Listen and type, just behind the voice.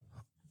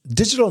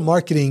Digital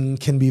marketing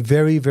can be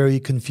very, very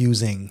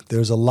confusing.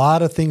 There's a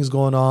lot of things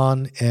going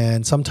on,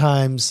 and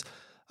sometimes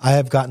I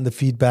have gotten the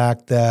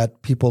feedback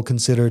that people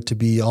consider to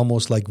be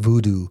almost like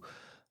voodoo.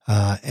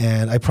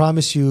 And I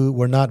promise you,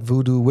 we're not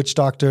voodoo witch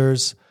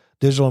doctors.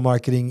 Digital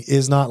marketing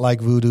is not like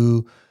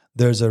voodoo.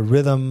 There's a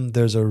rhythm,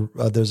 there's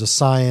a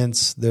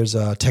science, there's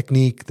a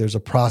technique, there's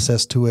a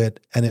process to it,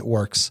 and it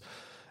works.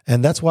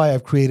 And that's why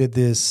I've created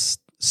this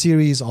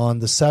series on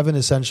the 7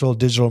 essential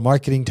digital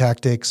marketing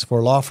tactics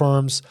for law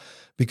firms,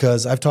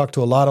 because I've talked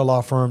to a lot of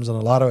law firms and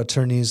a lot of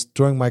attorneys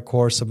during my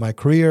course of my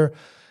career,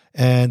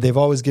 and they've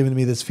always given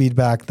me this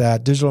feedback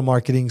that digital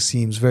marketing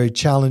seems very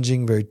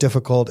challenging, very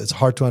difficult. It's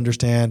hard to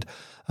understand,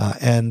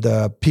 and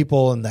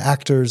people and the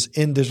actors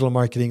in digital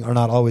marketing are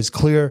not always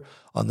clear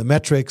on the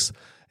metrics,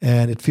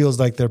 and it feels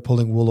like they're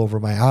pulling wool over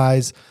my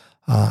eyes.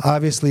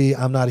 Obviously,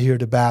 I'm not here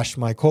to bash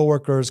my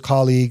coworkers,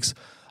 colleagues.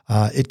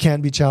 It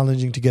can be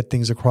challenging to get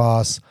things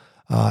across,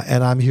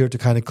 and I'm here to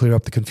kind of clear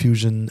up the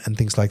confusion and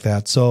things like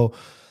that. So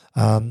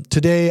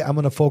today, I'm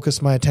going to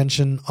focus my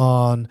attention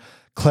on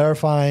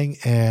clarifying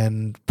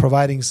and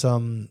providing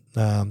some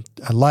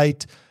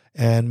light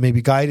and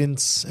maybe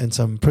guidance and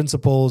some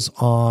principles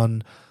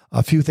on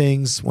a few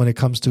things when it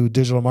comes to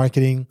digital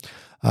marketing.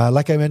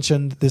 Like I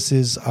mentioned, this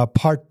is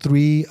part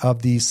 3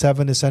 of the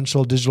 7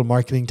 essential digital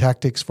marketing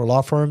tactics for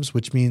law firms,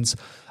 which means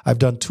I've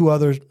done 2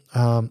 other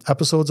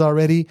episodes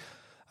already.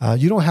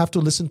 You don't have to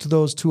listen to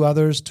those 2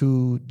 others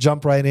to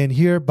jump right in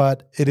here,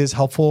 but it is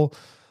helpful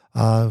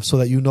so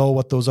that you know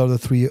what those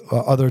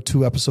other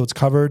 2 episodes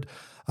covered.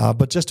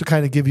 But just to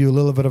kind of give you a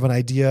little bit of an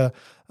idea,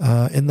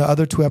 in the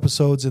other 2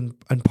 episodes in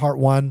part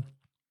 1,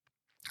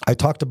 I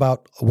talked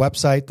about a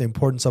website, the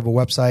importance of a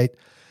website,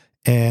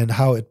 and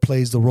how it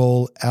plays the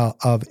role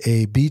of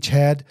a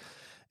beachhead.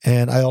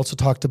 And I also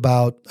talked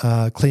about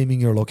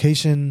claiming your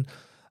location,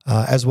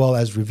 as well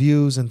as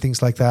reviews and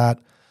things like that.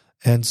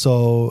 And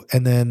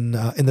then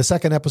in the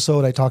second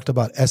episode, I talked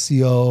about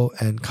SEO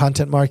and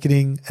content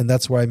marketing, and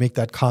that's where I make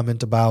that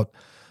comment about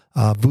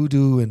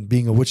voodoo and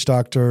being a witch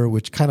doctor,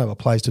 which kind of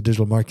applies to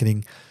digital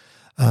marketing.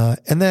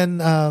 And then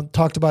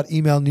talked about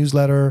email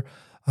newsletter.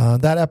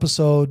 That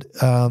episode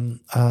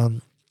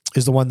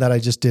is the one that I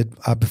just did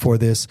before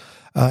this.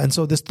 And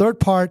so this third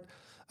part,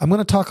 I'm going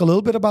to talk a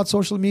little bit about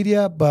social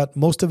media, but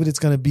most of it's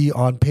going to be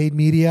on paid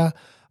media,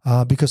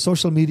 because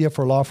social media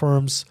for law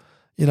firms,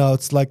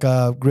 it's like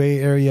a gray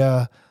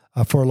area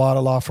for a lot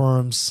of law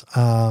firms.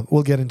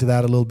 We'll get into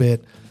that a little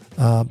bit.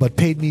 But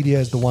paid media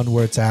is the one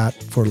where it's at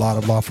for a lot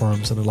of law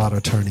firms and a lot of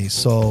attorneys.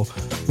 So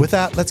with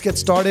that, let's get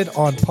started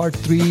on part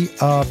 3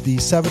 of the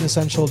 7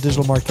 essential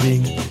digital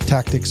marketing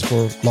tactics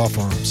for law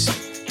firms.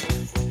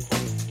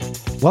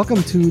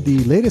 Welcome to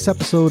the latest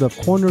episode of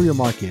Corner Your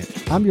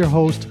Market. I'm your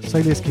host,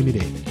 Silas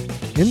Kimide.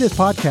 In this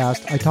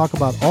podcast, I talk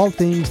about all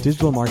things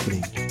digital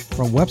marketing,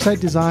 from website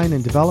design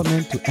and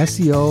development to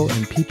SEO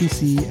and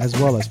PPC, as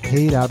well as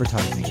paid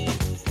advertising,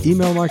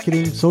 email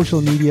marketing,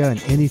 social media,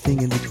 and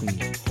anything in between.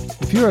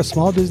 If you're a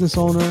small business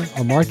owner,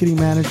 a marketing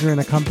manager in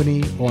a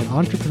company, or an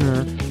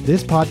entrepreneur,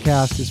 this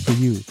podcast is for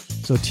you.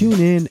 So tune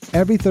in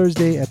every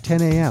Thursday at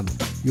 10 a.m.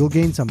 You'll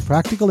gain some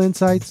practical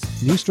insights,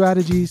 new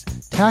strategies,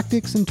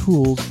 tactics, and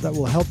tools that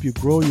will help you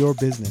grow your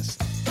business.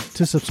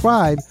 To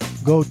subscribe,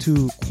 go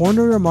to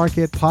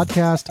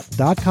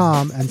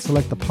corneryourmarketpodcast.com and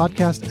select the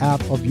podcast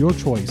app of your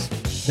choice.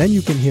 Then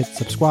you can hit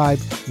subscribe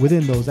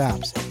within those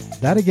apps.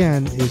 That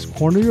again is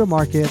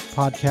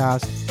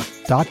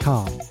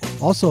corneryourmarketpodcast.com.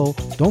 Also,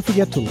 don't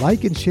forget to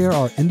like and share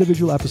our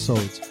individual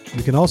episodes.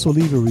 You can also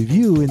leave a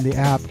review in the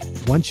app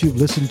once you've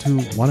listened to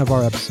one of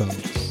our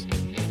episodes.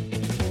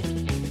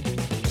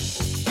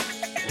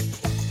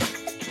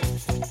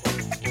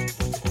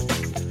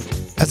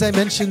 As I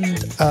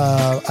mentioned,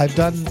 I've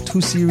done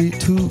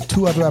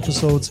 2 other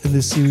episodes in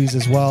this series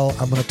as well.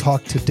 I'm going to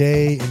talk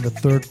today in the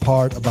third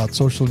part about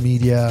social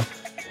media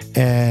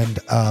and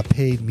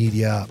paid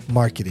media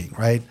marketing,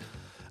 right?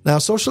 Now,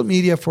 social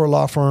media for a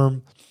law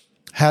firm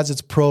has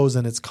its pros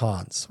and its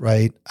cons,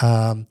 right?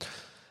 I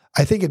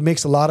think it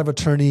makes a lot of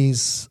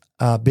attorneys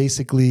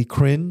basically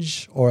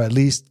cringe, or at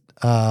least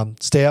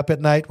stay up at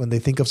night when they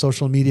think of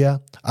social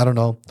media. I don't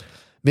know.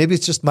 Maybe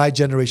it's just my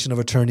generation of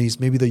attorneys,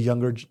 maybe the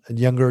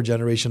younger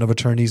generation of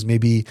attorneys,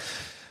 maybe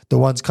the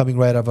ones coming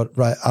right out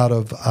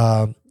of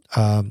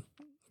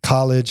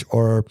college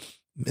or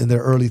in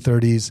their early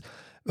 30s,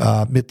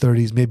 mid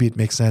 30s. Maybe it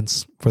makes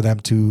sense for them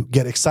to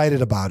get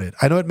excited about it.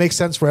 I know it makes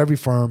sense for every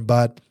firm,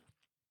 but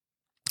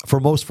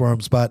for most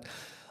firms, but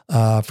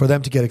for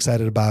them to get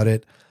excited about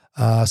it.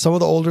 Some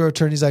of the older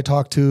attorneys I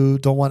talk to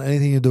don't want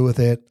anything to do with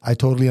it. I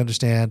totally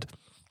understand.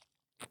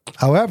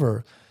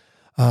 However,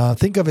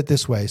 think of it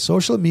this way.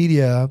 Social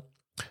media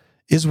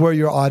is where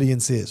your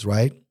audience is,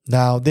 right?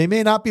 Now, they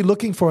may not be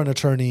looking for an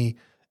attorney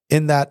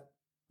in that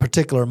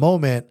particular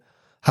moment.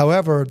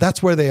 However,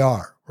 that's where they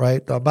are,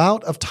 right? The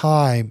amount of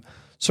time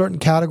certain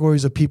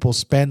categories of people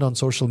spend on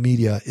social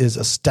media is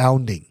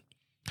astounding.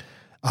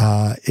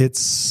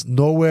 It's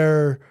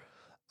nowhere.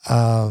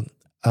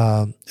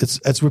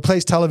 It's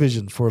replaced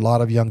television for a lot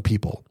of young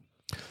people.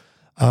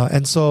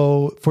 And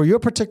so for your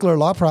particular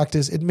law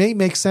practice, it may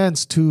make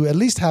sense to at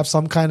least have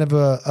some kind of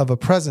a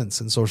presence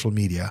in social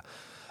media.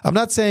 I'm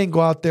not saying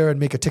go out there and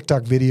make a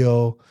TikTok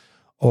video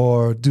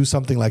or do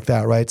something like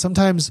that, right?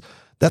 Sometimes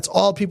that's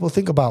all people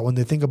think about when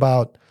they think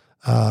about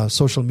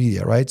social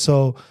media, right?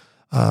 So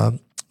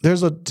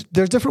there's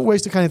different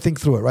ways to kind of think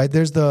through it, right?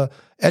 There's the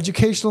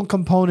educational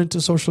component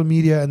to social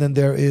media, and then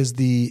there is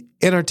the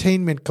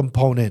entertainment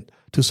component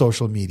to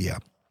social media,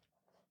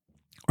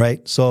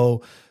 right?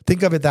 So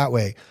think of it that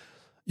way.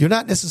 You're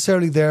not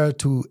necessarily there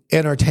to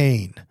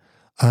entertain.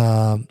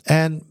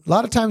 And a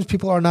lot of times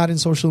people are not in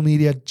social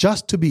media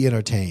just to be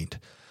entertained.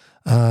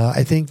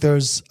 I think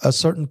there's a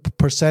certain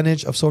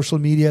percentage of social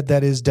media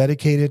that is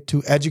dedicated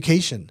to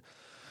education.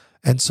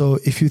 And so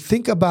if you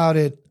think about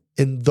it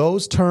in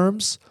those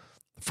terms,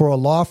 for a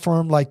law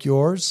firm like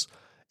yours,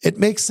 it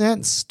makes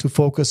sense to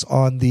focus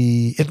on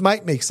it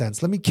might make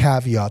sense. Let me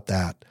caveat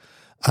that.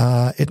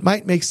 It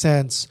might make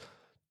sense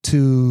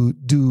to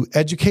do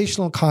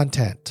educational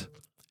content,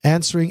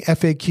 answering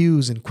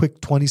FAQs in quick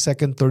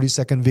 20-second,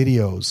 30-second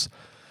videos.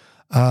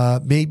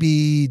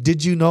 Maybe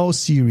Did You Know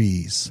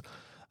series.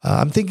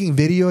 I'm thinking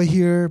video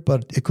here,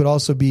 but it could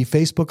also be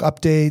Facebook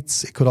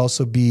updates. It could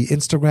also be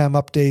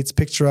Instagram updates,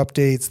 picture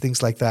updates,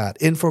 things like that.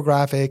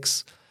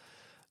 Infographics,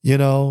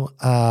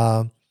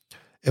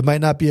 it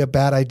might not be a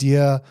bad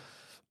idea.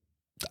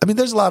 I mean,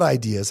 there's a lot of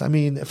ideas. I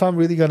mean, if I'm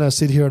really going to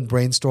sit here and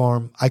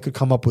brainstorm, I could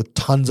come up with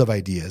tons of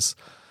ideas.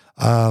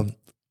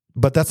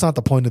 But that's not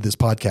the point of this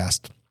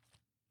podcast.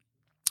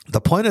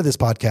 The point of this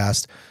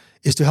podcast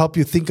is to help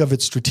you think of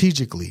it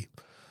strategically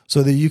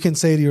so that you can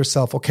say to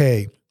yourself,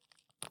 okay,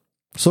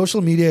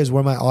 social media is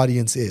where my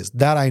audience is.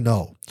 That I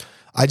know.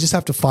 I just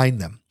have to find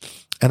them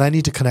and I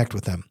need to connect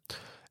with them.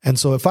 And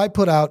so if I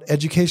put out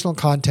educational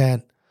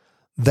content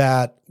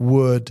that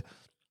would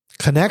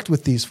connect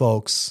with these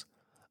folks,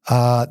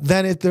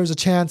 then there's a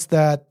chance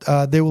that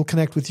they will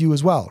connect with you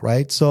as well,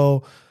 right?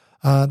 So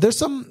there's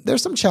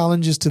some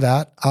challenges to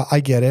that.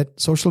 I get it.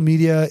 Social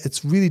media,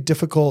 it's really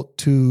difficult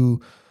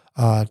to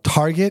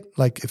target.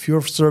 Like if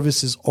your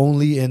service is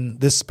only in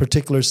this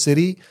particular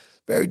city,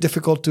 very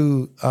difficult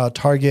to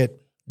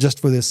target just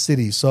for this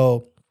city.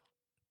 So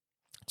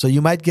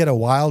you might get a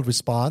wild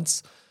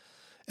response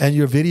and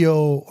your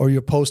video or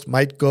your post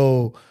might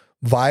go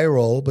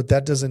viral, but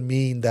that doesn't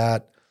mean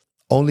that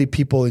only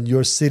people in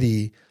your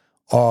city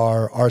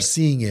are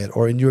seeing it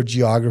or in your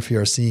geography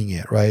are seeing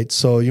it, right?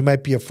 So you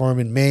might be a firm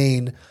in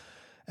Maine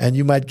and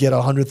you might get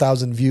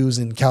 100,000 views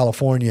in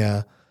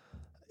California.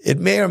 It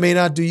may or may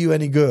not do you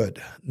any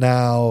good.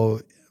 Now,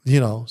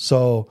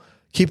 so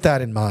keep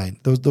that in mind.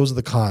 Those are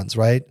the cons,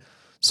 right?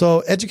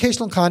 So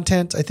educational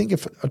content, I think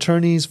if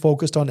attorneys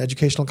focused on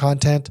educational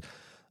content,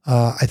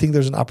 I think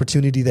there's an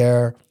opportunity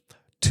there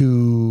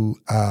to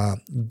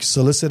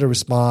solicit a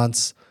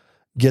response,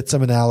 get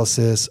some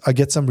analysis,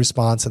 get some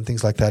response and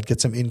things like that, get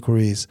some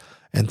inquiries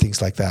and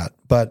things like that.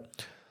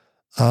 But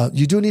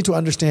you do need to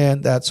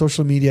understand that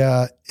social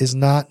media is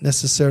not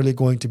necessarily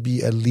going to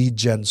be a lead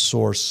gen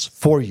source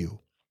for you,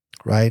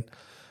 right?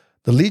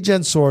 The lead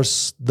gen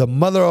source, the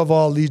mother of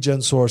all lead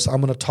gen source, I'm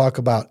going to talk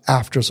about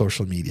after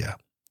social media,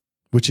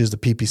 which is the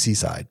PPC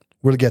side.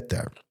 We'll get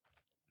there.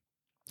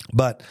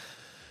 But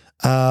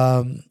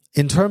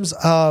in terms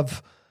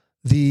of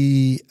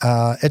the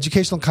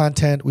educational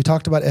content, we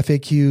talked about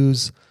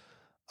FAQs.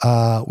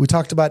 We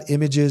talked about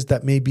images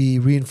that maybe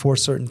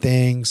reinforce certain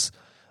things,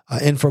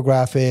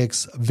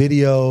 infographics,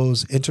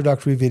 videos,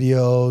 introductory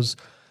videos,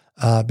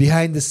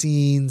 behind the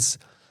scenes,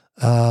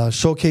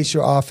 showcase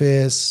your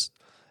office,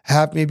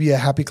 have maybe a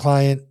happy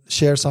client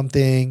share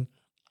something.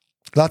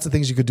 Lots of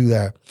things you could do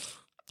there.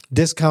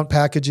 Discount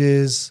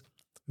packages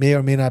may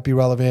or may not be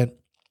relevant.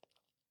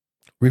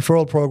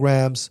 Referral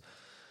programs,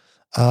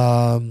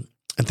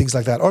 and things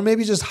like that. Or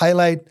maybe just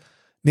highlight,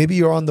 maybe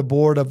you're on the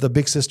board of the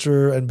Big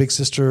Sister and Big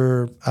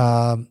Sister,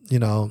 a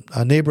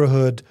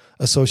neighborhood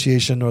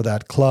association or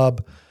that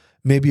club.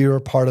 Maybe you're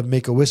a part of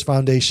Make-A-Wish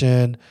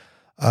Foundation.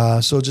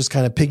 So just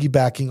kind of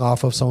piggybacking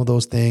off of some of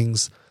those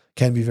things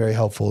can be very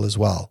helpful as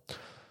well.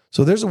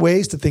 So there's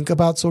ways to think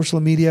about social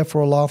media for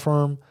a law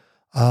firm.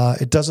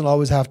 It doesn't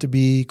always have to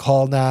be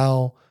call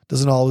now.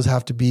 Doesn't always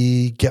have to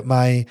be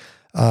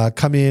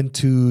come in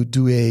to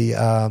do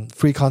a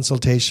free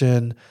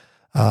consultation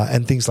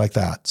and things like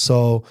that.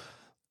 So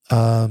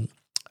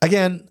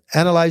again,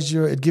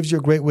 it gives you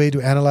a great way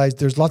to analyze.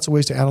 There's lots of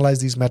ways to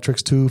analyze these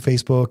metrics too.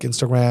 Facebook,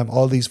 Instagram,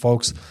 all these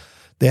folks,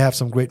 they have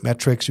some great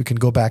metrics. You can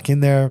go back in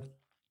there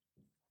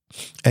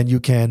and you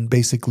can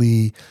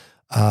basically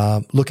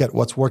look at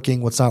what's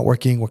working, what's not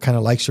working, what kind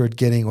of likes you're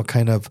getting, what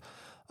kind of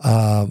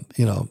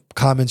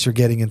comments you're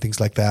getting and things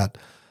like that.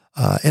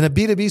 In a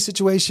B2B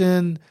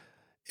situation,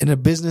 in a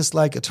business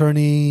like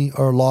attorney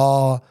or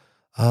law,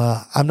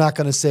 I'm not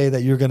going to say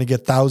that you're going to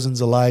get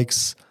thousands of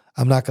likes.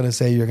 I'm not going to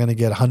say you're going to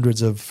get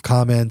hundreds of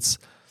comments.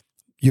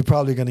 You're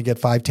probably going to get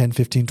 5, 10,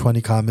 15,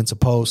 20 comments a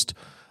post,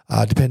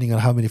 depending on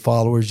how many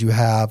followers you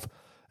have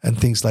and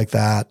things like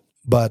that.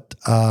 But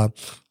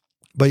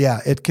yeah,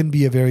 it can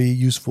be a very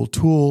useful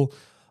tool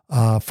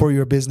for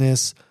your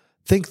business.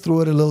 Think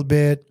through it a little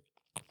bit.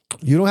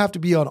 You don't have to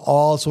be on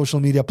all social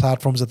media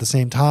platforms at the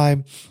same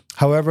time.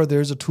 However,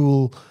 there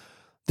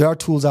are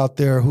tools out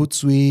there,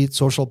 Hootsuite,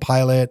 Social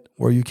Pilot,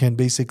 where you can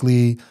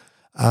basically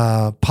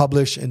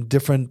publish in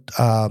different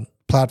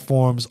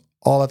platforms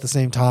all at the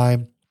same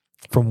time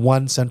from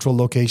one central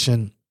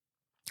location.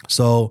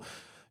 So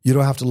you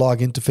don't have to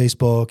log into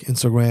Facebook,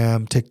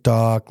 Instagram,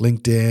 TikTok,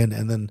 LinkedIn,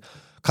 and then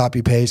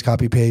copy paste,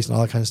 and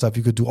all that kind of stuff.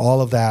 You could do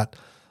all of that,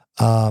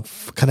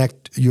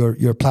 connect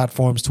your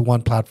platforms to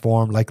one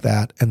platform like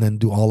that, and then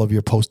do all of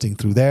your posting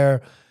through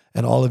there.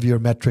 And all of your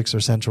metrics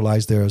are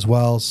centralized there as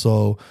well.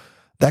 So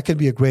that could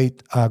be a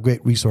great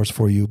resource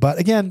for you. But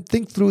again,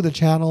 think through the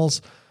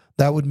channels.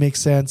 That would make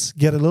sense.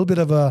 Get a little bit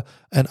of an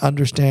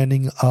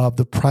understanding of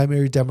the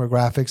primary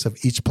demographics of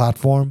each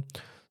platform.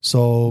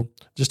 So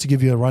just to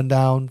give you a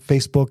rundown,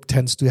 Facebook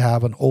tends to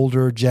have an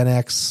older Gen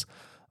X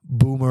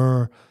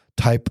boomer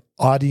type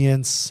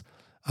audience.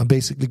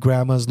 Basically,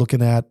 grandma's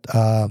looking at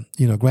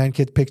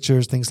grandkid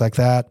pictures, things like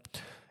that.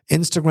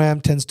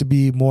 Instagram tends to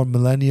be more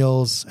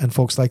millennials and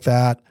folks like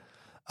that,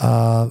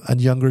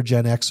 and younger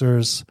Gen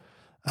Xers.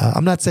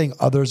 I'm not saying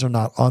others are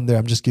not on there.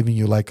 I'm just giving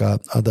you like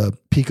the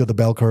peak of the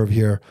bell curve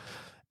here.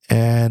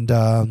 And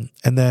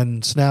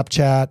then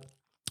Snapchat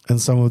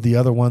and some of the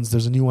other ones.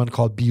 There's a new one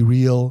called Be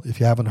Real. If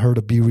you haven't heard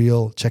of Be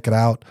Real, check it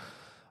out.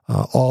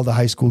 All the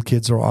high school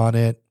kids are on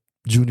it.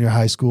 Junior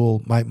high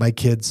school. My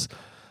kids,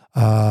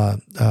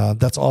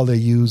 that's all they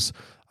use.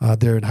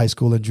 They're in high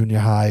school and junior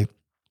high.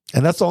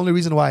 And that's the only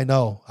reason why I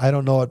know. I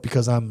don't know it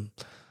because I'm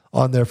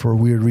on there for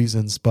weird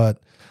reasons,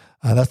 but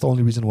that's the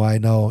only reason why I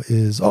know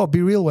is,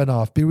 Be Real went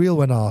off. Be Real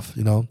went off,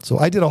 So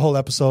I did a whole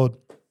episode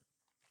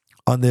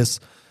on this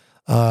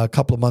a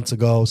couple of months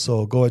ago.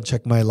 So go and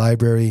check my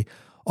library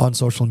on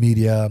social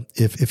media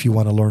if you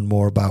want to learn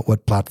more about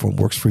what platform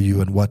works for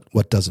you and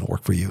what doesn't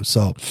work for you.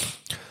 So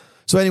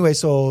anyway,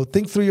 so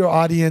think through your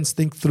audience,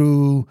 think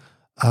through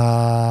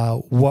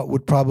what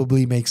would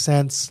probably make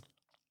sense.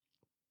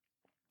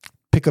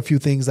 Pick a few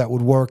things that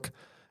would work.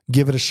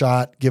 Give it a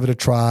shot. Give it a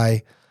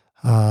try.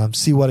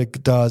 See what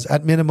it does.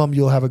 At minimum,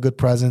 you'll have a good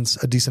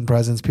presence, a decent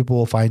presence. People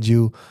will find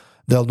you.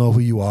 They'll know who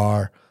you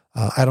are.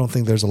 I don't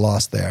think there's a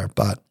loss there,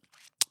 but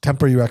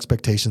temper your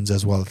expectations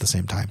as well at the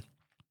same time.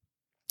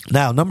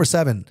 Now, number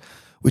 7.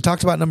 We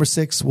talked about number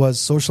 6 was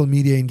social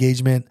media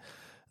engagement.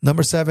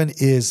 Number 7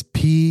 is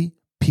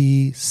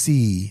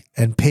PPC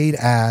and paid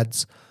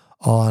ads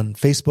on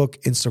Facebook,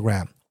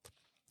 Instagram.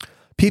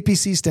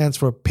 PPC stands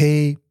for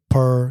pay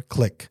per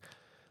click.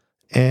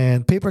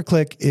 And pay per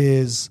click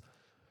is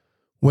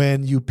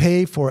when you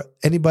pay for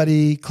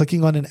anybody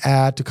clicking on an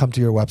ad to come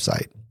to your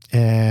website.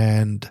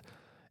 And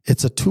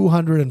it's a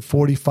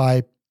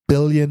 $245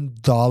 billion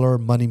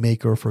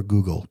moneymaker for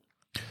Google.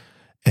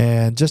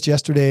 And just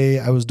yesterday,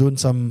 I was doing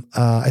some,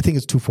 I think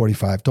it's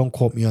 245. Don't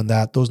quote me on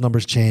that. Those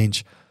numbers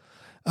change.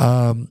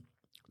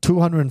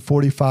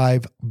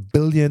 245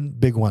 billion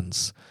big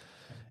ones.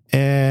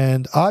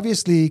 And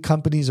obviously,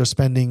 companies are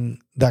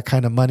spending that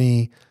kind of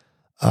money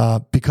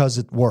because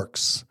it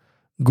works.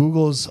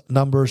 Google's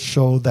numbers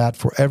show that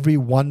for every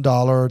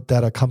 $1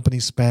 that a company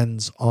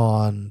spends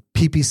on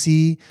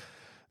PPC,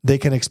 they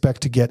can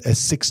expect to get a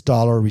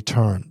 $6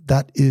 return.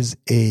 That is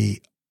a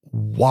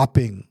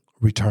whopping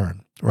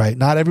return, right?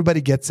 Not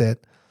everybody gets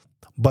it,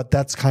 but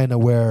that's kind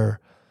of where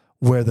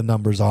the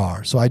numbers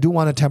are. So I do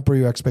want to temper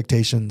your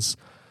expectations.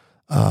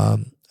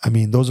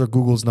 Those are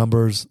Google's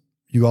numbers.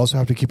 You also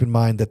have to keep in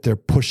mind that they're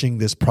pushing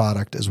this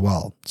product as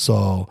well.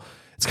 So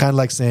it's kind of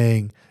like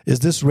saying,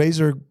 is this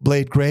razor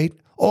blade great?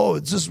 Oh,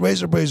 it's this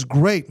razor blade is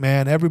great,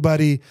 man.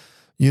 Everybody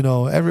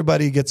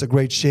gets a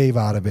great shave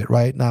out of it,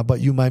 right? Now, but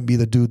you might be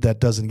the dude that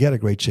doesn't get a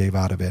great shave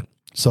out of it.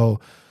 So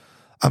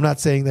I'm not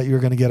saying that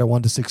you're going to get a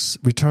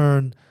 1-to-6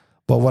 return,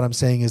 but what I'm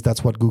saying is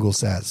that's what Google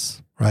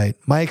says, right?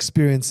 My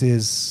experience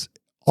is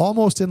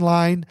almost in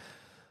line,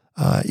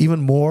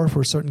 even more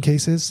for certain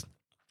cases.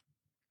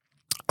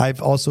 I've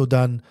also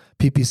done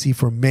PPC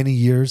for many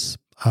years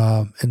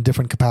in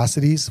different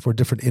capacities for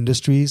different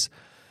industries.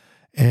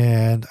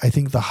 And I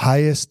think the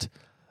highest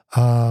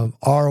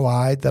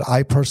ROI that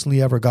I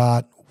personally ever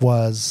got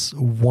was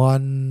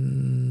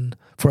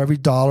for every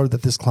 $1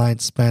 that this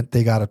client spent,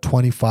 they got a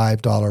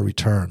 $25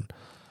 return.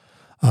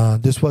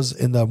 This was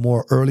in the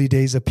more early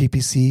days of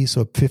PPC,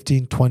 so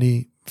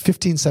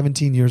 15,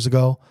 17 years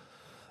ago.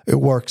 It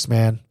works,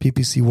 man.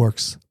 PPC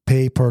works.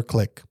 Pay per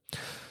click.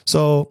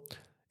 So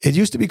it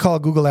used to be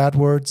called Google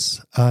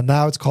AdWords.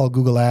 Now it's called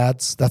Google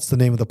Ads. That's the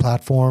name of the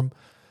platform.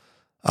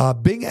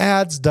 Bing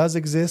Ads does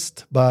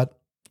exist, but,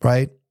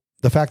 right,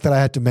 the fact that I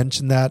had to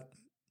mention that,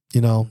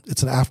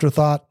 it's an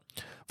afterthought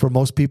for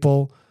most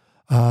people.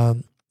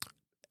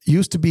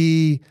 Used to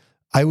be,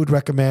 I would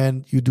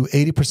recommend you do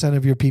 80%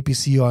 of your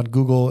PPC on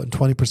Google and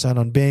 20%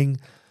 on Bing.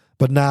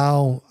 But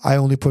now I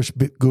only push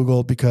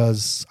Google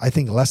because I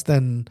think less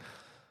than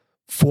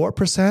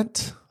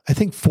 4%. I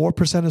think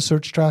 4% of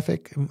search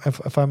traffic,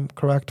 if I'm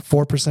correct,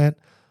 4%,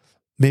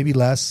 maybe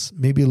less,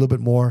 maybe a little bit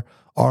more,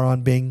 are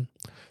on Bing.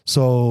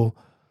 So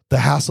the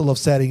hassle of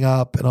setting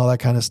up and all that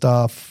kind of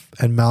stuff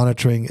and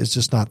monitoring is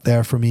just not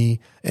there for me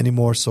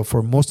anymore. So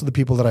for most of the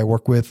people that I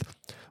work with,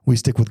 we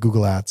stick with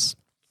Google Ads.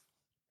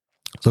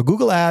 So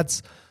Google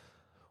Ads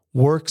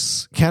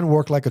can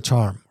work like a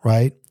charm,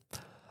 right?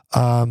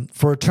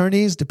 For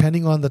attorneys,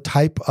 depending on the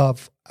type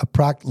of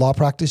law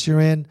practice you're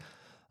in,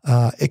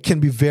 it can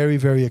be very,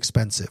 very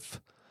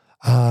expensive.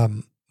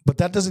 But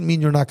that doesn't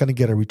mean you're not going to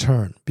get a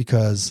return,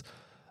 because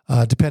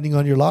depending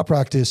on your law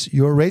practice,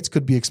 your rates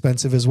could be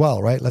expensive as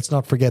well, right? Let's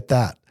not forget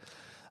that.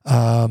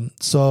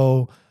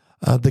 So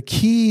the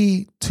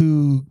key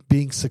to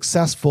being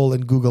successful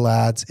in Google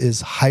Ads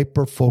is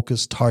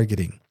hyper-focused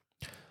targeting.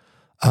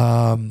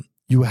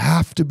 You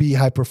have to be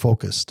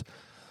hyper-focused.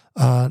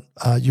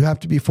 You have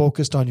to be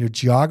focused on your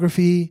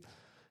geography.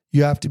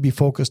 You have to be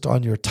focused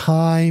on your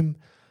time.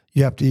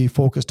 You have to be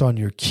focused on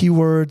your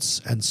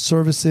keywords and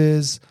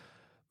services.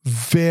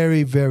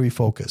 Very, very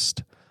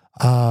focused.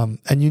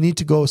 And you need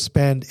to go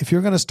spend, if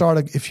you're going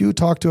to if you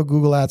talk to a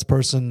Google Ads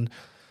person,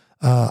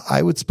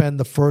 I would spend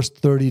the first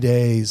 30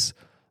 days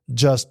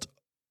just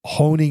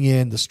honing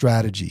in the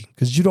strategy,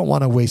 because you don't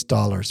want to waste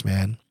dollars,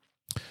 man.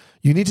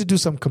 You need to do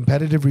some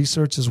competitive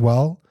research as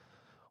well.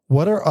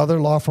 What are other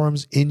law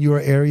firms in your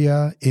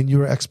area, in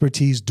your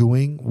expertise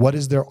doing? What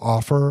is their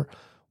offer?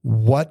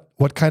 What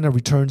kind of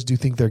returns do you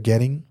think they're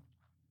getting?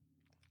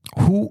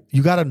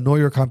 You got to know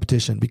your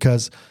competition,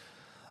 because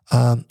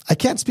I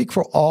can't speak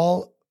for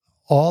all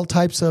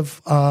types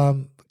of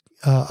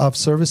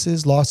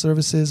services, law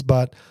services,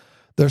 but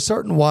there are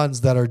certain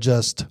ones that are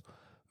just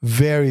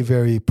very,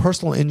 very,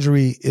 personal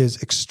injury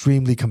is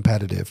extremely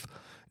competitive.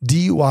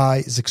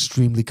 DUI is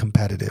extremely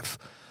competitive.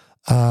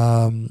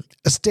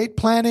 Estate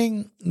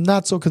planning,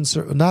 not so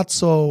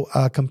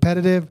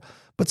competitive,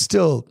 but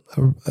still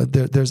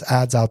there's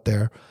ads out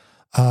there.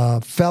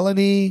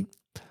 Felony,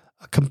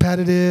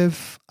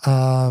 competitive.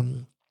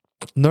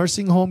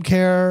 Nursing home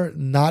care,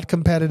 not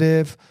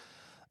competitive.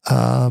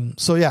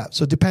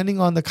 So depending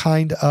on the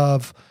kind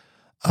of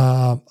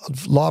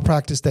law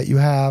practice that you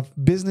have,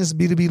 business,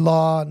 B2B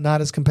law, not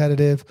as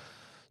competitive.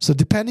 So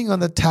depending on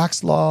the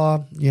tax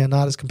law,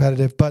 not as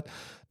competitive, but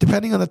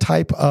depending on the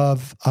type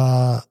of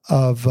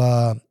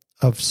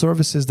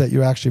services that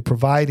you're actually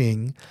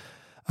providing,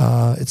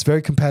 it's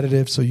very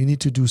competitive. So you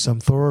need to do some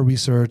thorough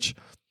research.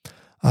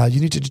 You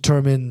need to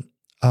determine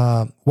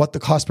what the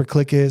cost per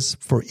click is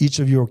for each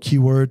of your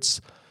keywords.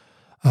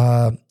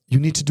 You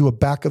need to do a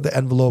back of the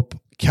envelope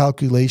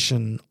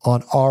calculation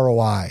on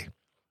ROI.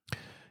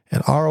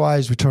 And ROI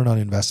is return on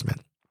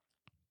investment.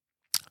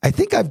 I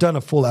think I've done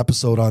a full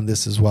episode on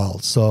this as well.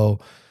 So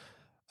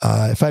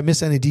if I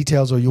miss any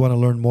details or you want to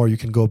learn more, you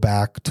can go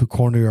back to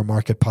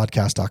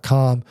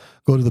corneryourmarketpodcast.com,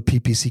 go to the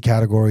PPC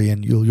category,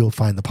 and you'll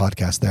find the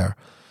podcast there.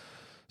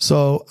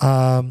 So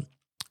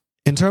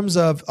in terms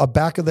of a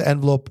back of the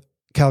envelope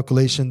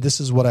calculation, this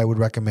is what I would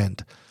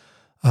recommend.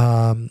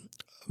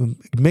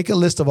 Make a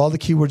list of all the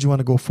keywords you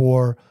want to go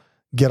for,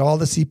 get all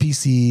the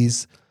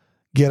CPCs,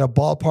 get a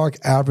ballpark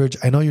average.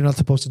 I know you're not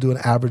supposed to do an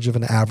average of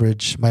an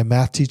average. My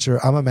math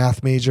teacher, I'm a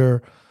math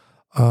major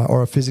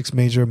or a physics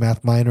major,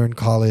 math minor in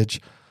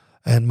college.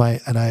 And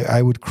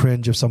I would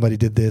cringe if somebody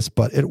did this,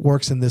 but it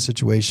works in this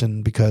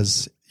situation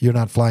because you're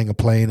not flying a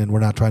plane and we're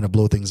not trying to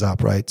blow things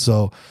up, right?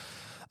 So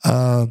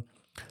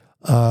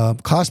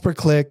cost per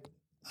click,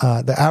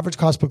 the average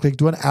cost per click,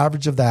 do an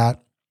average of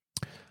that.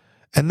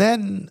 And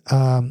then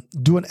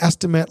do an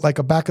estimate, like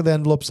a back of the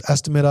envelope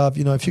estimate of,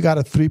 if you got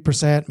a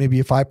 3%, maybe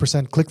a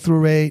 5% click-through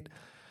rate,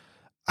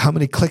 how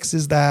many clicks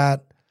is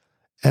that?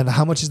 And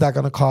how much is that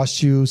going to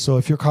cost you? So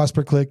if your cost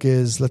per click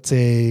is, let's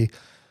say,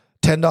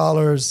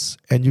 $10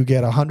 and you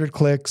get 100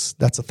 clicks,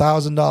 that's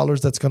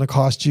 $1,000 that's going to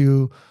cost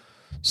you.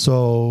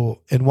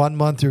 So in 1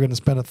 month, you're going to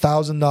spend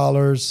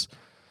 $1,000.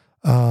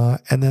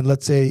 And then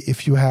let's say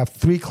if you have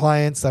 3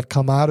 clients that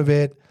come out of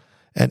it,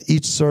 and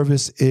each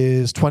service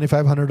is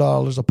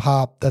 $2,500 a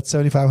pop, that's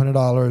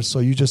 $7,500. So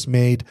you just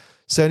made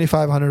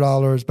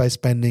 $7,500 by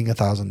spending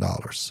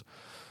 $1,000.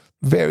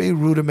 Very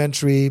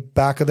rudimentary,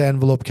 back of the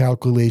envelope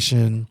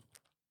calculation.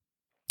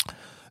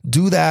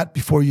 Do that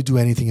before you do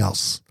anything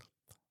else.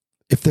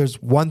 If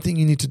there's one thing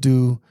you need to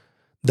do,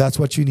 that's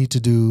what you need to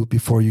do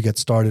before you get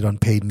started on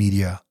paid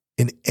media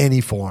in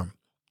any form,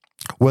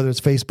 whether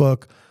it's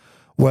Facebook,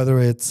 whether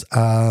it's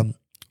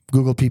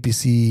Google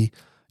PPC,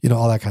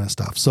 all that kind of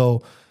stuff.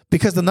 So,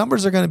 because the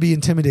numbers are going to be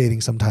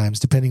intimidating sometimes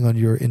depending on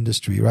your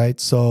industry, right?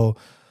 So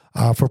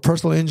for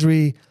personal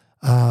injury,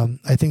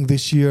 I think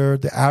this year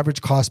the average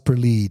cost per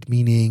lead,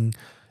 meaning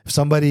if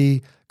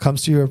somebody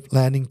comes to your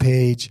landing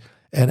page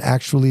and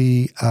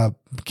actually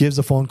gives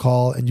a phone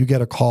call and you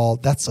get a call,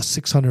 that's a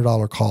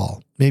 $600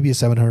 call, maybe a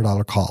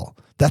 $700 call.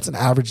 That's an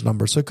average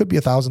number. So it could be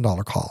a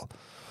 $1,000 call.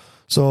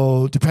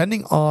 So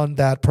depending on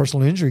that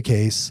personal injury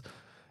case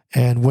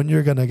and when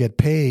you're going to get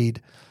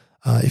paid,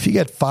 if you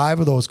get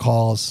 5 of those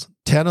calls,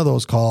 10 of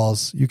those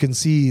calls, you can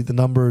see the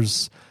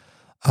numbers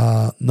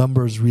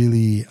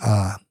really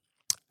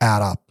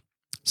add up.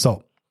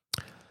 So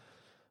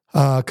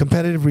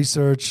competitive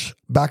research,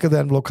 back of the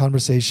envelope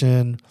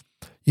conversation.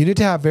 You need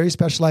to have very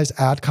specialized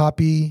ad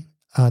copy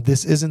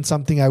This isn't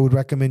something I would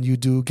recommend you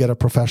do. Get a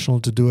professional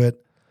to do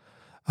it.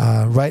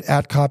 Write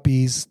ad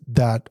copies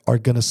that are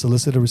going to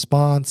solicit a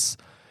response.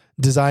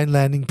 Design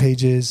landing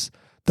pages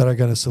that are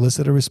going to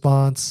solicit a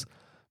response.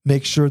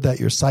 Make sure that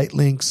your site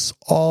links,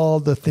 all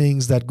the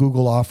things that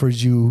Google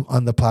offers you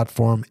on the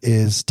platform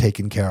is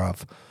taken care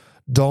of.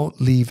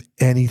 Don't leave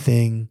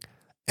anything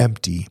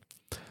empty.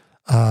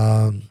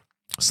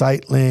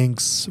 Site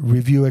links,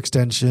 review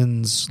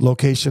extensions,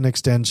 location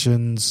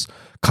extensions,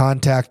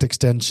 contact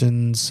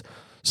extensions,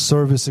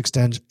 service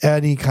extension,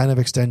 any kind of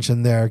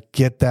extension there,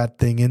 get that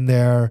thing in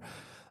there.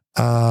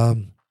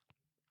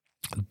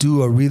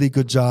 Do a really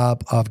good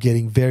job of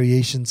getting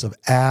variations of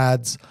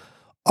ads,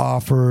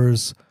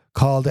 offers,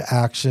 call to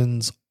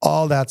actions,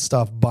 all that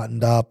stuff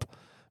buttoned up.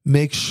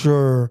 Make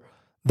sure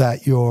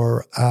that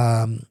your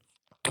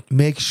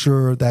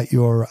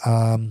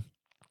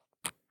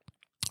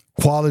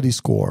quality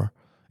score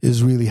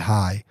is really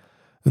high.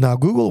 Now,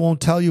 Google won't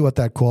tell you what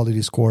that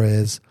quality score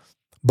is,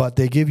 but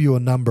they give you a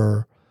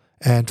number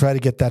and try to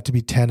get that to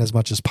be 10 as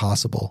much as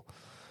possible.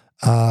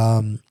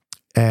 And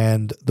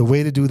the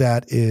way to do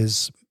that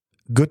is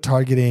good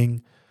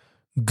targeting,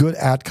 good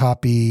ad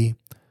copy,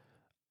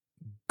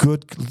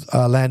 good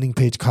landing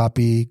page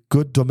copy,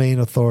 good domain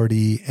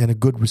authority, and a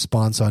good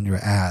response on your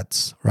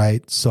ads,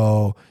 right?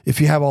 So if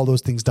you have all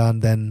those things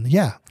done, then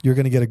yeah, you're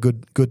going to get a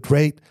good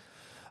rate.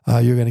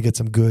 You're going to get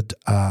some good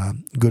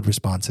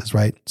responses,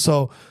 right?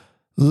 So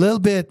a little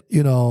bit,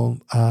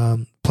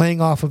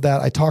 playing off of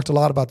that, I talked a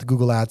lot about the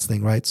Google Ads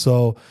thing, right?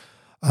 So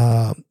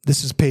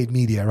this is paid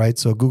media, right?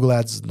 So Google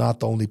Ads is not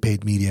the only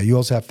paid media. You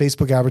also have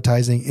Facebook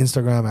advertising,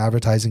 Instagram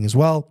advertising as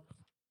well.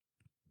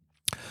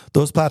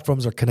 Those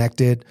platforms are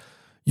connected.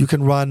 You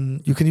can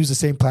use the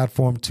same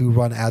platform to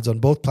run ads on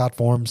both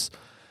platforms.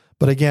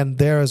 But again,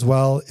 there as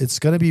well, it's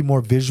going to be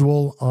more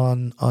visual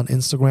on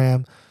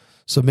Instagram.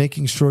 So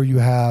making sure you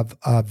have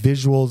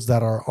visuals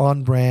that are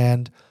on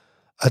brand,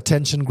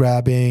 attention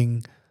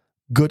grabbing,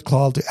 good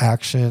call to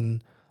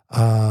action,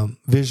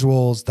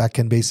 visuals that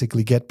can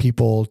basically get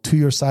people to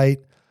your site,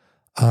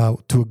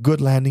 to a good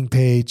landing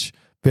page.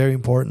 Very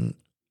important,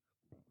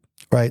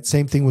 right?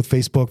 Same thing with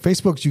Facebook.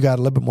 Facebook's you got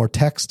a little bit more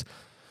text.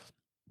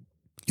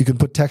 You can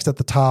put text at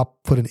the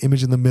top, put an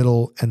image in the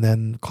middle, and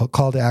then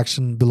call to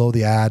action below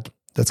the ad.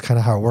 That's kind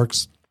of how it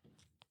works.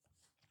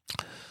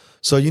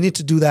 So you need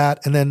to do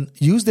that and then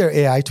use their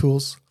AI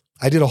tools.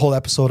 I did a whole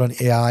episode on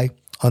AI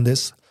on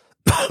this.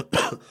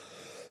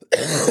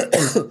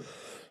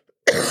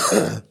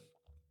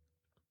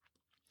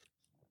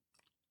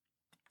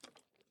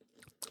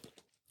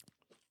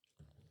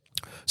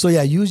 So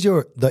yeah, use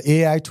the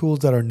AI tools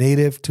that are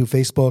native to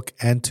Facebook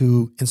and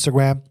to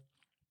Instagram.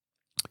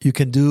 You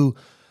can do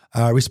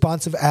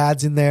responsive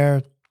ads in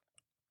there,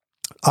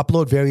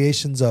 upload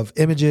variations of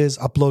images,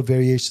 upload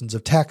variations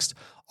of text,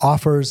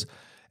 offers,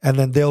 and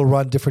then they'll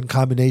run different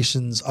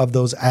combinations of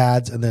those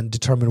ads and then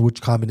determine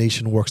which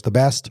combination works the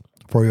best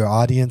for your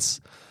audience.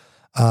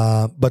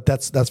 But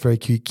that's very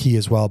key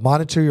as well.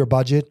 Monitor your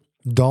budget.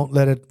 Don't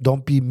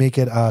make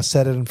it a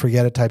set it and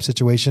forget it type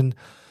situation.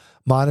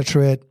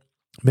 Monitor it.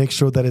 Make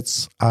sure that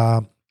it's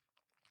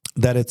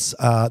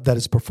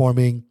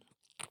performing.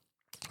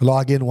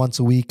 Log in once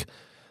a week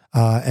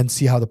and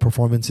see how the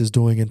performance is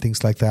doing and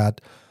things like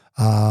that.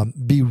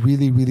 Be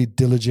really, really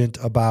diligent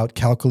about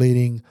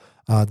calculating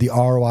the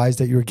ROIs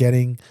that you're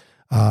getting.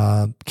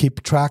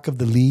 Keep track of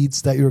the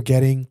leads that you're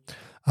getting.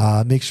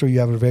 Make sure you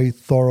have a very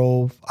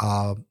thorough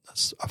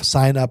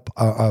sign up,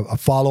 a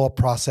follow-up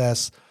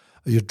process,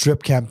 your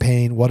drip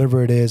campaign,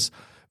 whatever it is.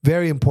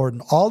 Very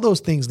important. All those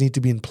things need to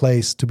be in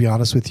place, to be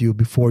honest with you,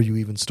 before you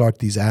even start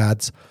these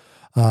ads.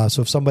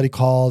 So if somebody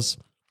calls,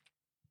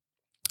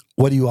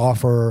 what do you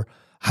offer?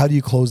 How do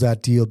you close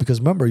that deal? Because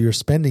remember, you're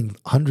spending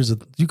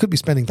you could be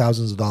spending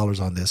thousands of dollars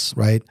on this,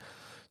 right?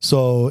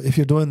 So if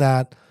you're doing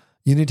that,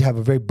 you need to have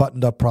a very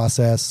buttoned up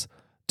process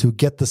to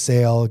get the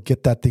sale,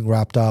 get that thing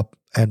wrapped up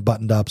and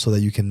buttoned up so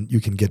that you can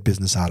get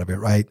business out of it,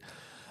 right?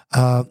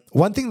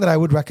 One thing that I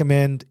would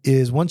recommend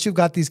is once you've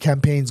got these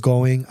campaigns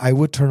going, I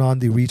would turn on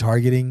the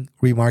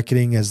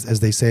remarketing, as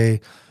they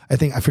say.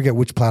 I forget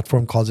which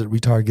platform calls it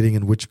retargeting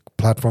and which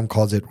platform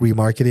calls it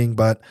remarketing,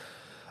 but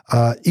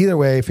either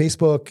way,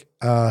 Facebook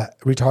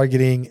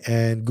retargeting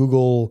and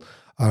Google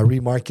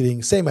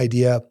remarketing, same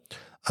idea.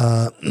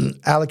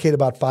 Allocate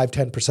about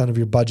 5-10% of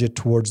your budget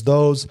towards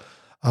those.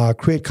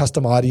 Create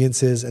custom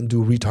audiences and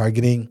do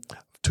retargeting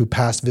to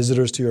past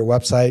visitors to your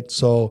website.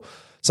 So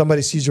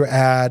somebody sees your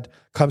ad,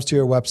 comes to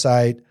your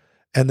website,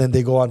 and then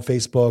they go on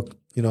Facebook,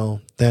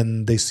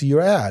 then they see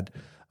your ad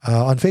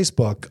on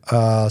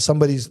Facebook.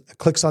 Somebody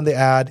clicks on the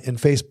ad in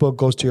Facebook,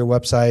 goes to your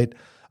website,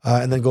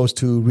 and then goes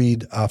to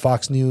read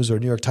Fox News or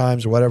New York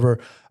Times or whatever.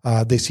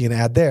 They see an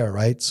ad there,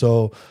 right?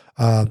 So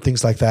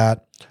things like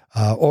that.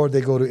 Or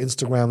they go to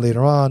Instagram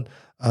later on,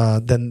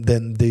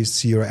 then they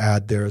see your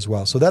ad there as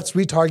well. So that's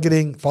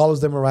retargeting, follows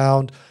them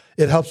around.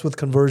 It helps with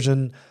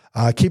conversion.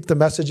 Keep the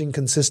messaging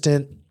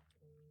consistent.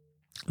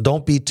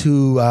 Don't be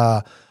too,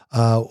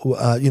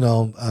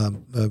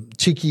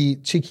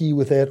 cheeky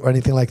with it or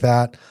anything like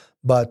that.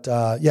 But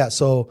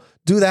so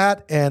do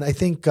that. And I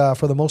think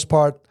for the most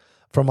part,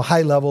 from a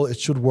high level, it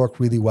should work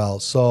really well.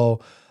 So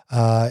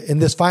in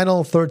this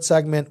final third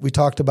segment, we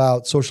talked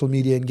about social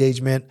media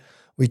engagement.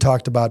 We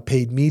talked about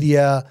paid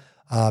media,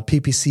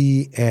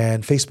 PPC,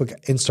 and Facebook,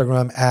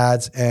 Instagram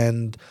ads.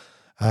 And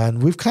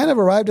we've kind of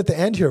arrived at the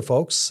end here,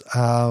 folks.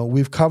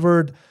 We've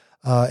covered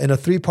in a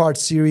 3-part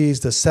series,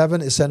 the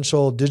 7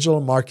 essential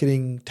digital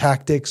marketing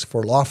tactics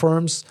for law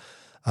firms.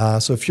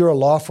 So if you're a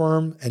law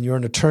firm and you're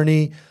an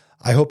attorney,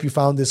 I hope you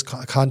found this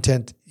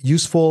content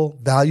useful,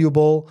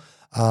 valuable.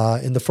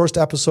 In the first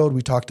episode,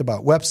 we talked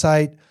about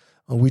website.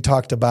 We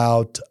talked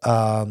about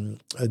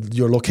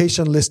your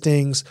location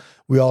listings.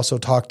 We also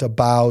talked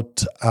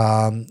about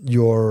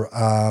your,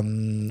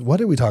 what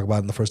did we talk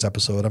about in the first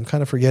episode? I'm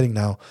kind of forgetting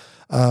now.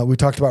 We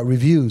talked about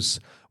reviews.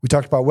 We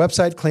talked about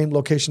website, claim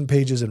location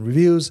pages, and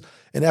reviews.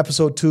 In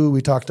episode 2,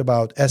 we talked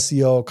about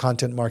SEO,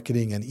 content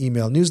marketing, and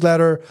email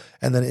newsletter.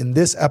 And then in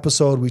this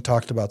episode, we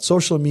talked about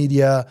social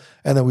media.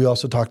 And then we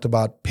also talked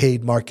about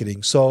paid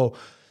marketing. So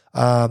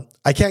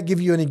I can't give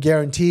you any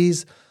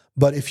guarantees,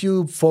 but if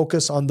you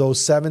focus on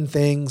those 7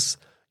 things,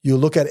 you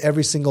look at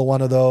every single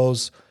one of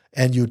those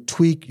and you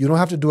tweak, you don't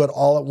have to do it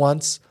all at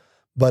once,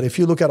 but if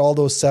you look at all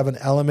those 7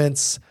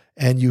 elements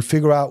and you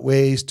figure out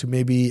ways to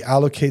maybe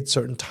allocate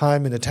certain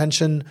time and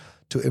attention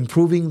to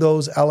improving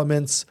those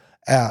elements,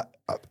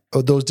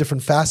 those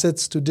different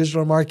facets to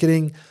digital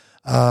marketing,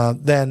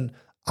 then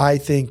I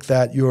think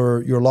that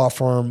your law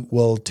firm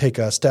will take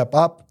a step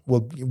up,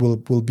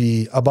 will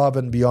be above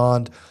and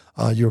beyond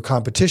your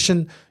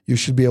competition. You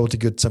should be able to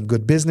get some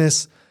good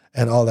business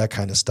and all that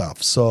kind of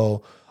stuff.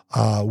 So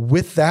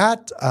with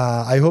that,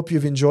 I hope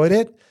you've enjoyed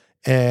it.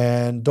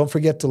 And don't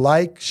forget to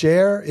like,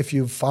 share if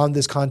you found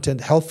this content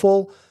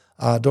helpful.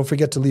 Don't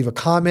forget to leave a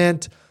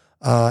comment.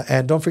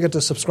 And don't forget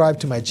to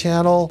subscribe to my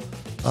channel.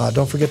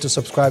 Don't forget to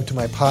subscribe to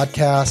my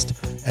podcast.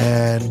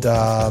 And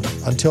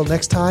until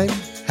next time,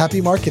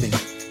 happy marketing.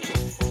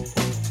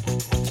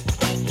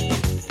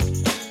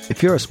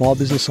 If you're a small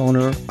business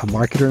owner, a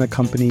marketer in a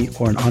company,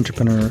 or an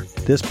entrepreneur,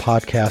 this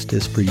podcast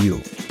is for you.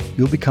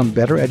 You'll become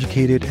better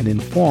educated and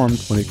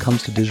informed when it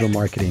comes to digital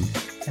marketing.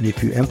 And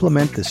if you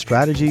implement the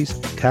strategies,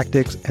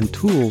 tactics, and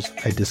tools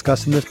I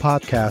discuss in this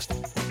podcast,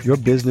 your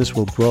business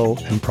will grow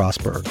and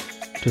prosper.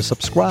 To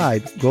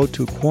subscribe, go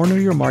to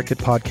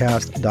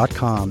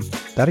corneryourmarketpodcast.com.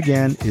 That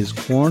again is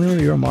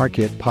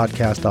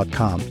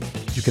corneryourmarketpodcast.com.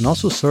 You can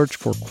also search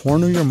for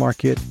Corner Your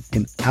Market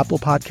in Apple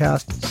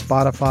Podcasts,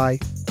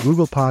 Spotify,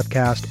 Google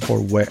Podcast,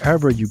 or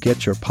wherever you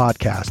get your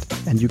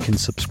podcast, and you can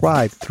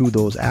subscribe through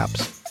those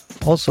apps.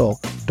 Also,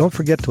 don't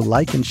forget to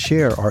like and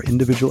share our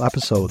individual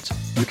episodes.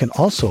 You can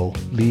also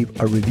leave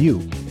a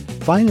review.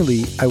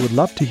 Finally, I would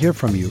love to hear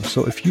from you,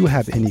 so if you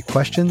have any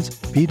questions,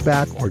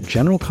 feedback, or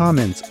general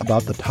comments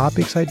about the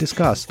topics I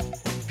discuss,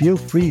 feel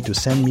free to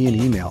send me an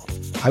email.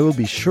 I will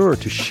be sure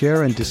to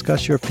share and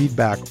discuss your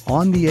feedback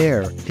on the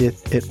air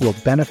if it will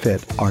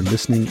benefit our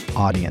listening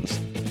audience.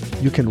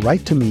 You can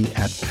write to me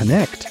at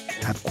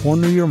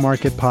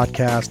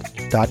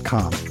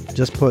connect@corneryourmarketpodcast.com.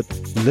 Just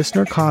put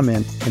listener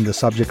comment in the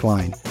subject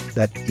line.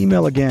 That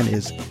email again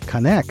is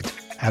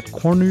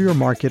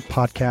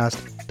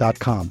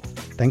connect@corneryourmarketpodcast.com.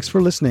 Thanks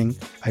for listening.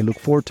 I look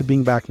forward to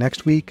being back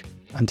next week.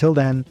 Until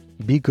then,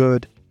 be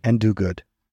good and do good.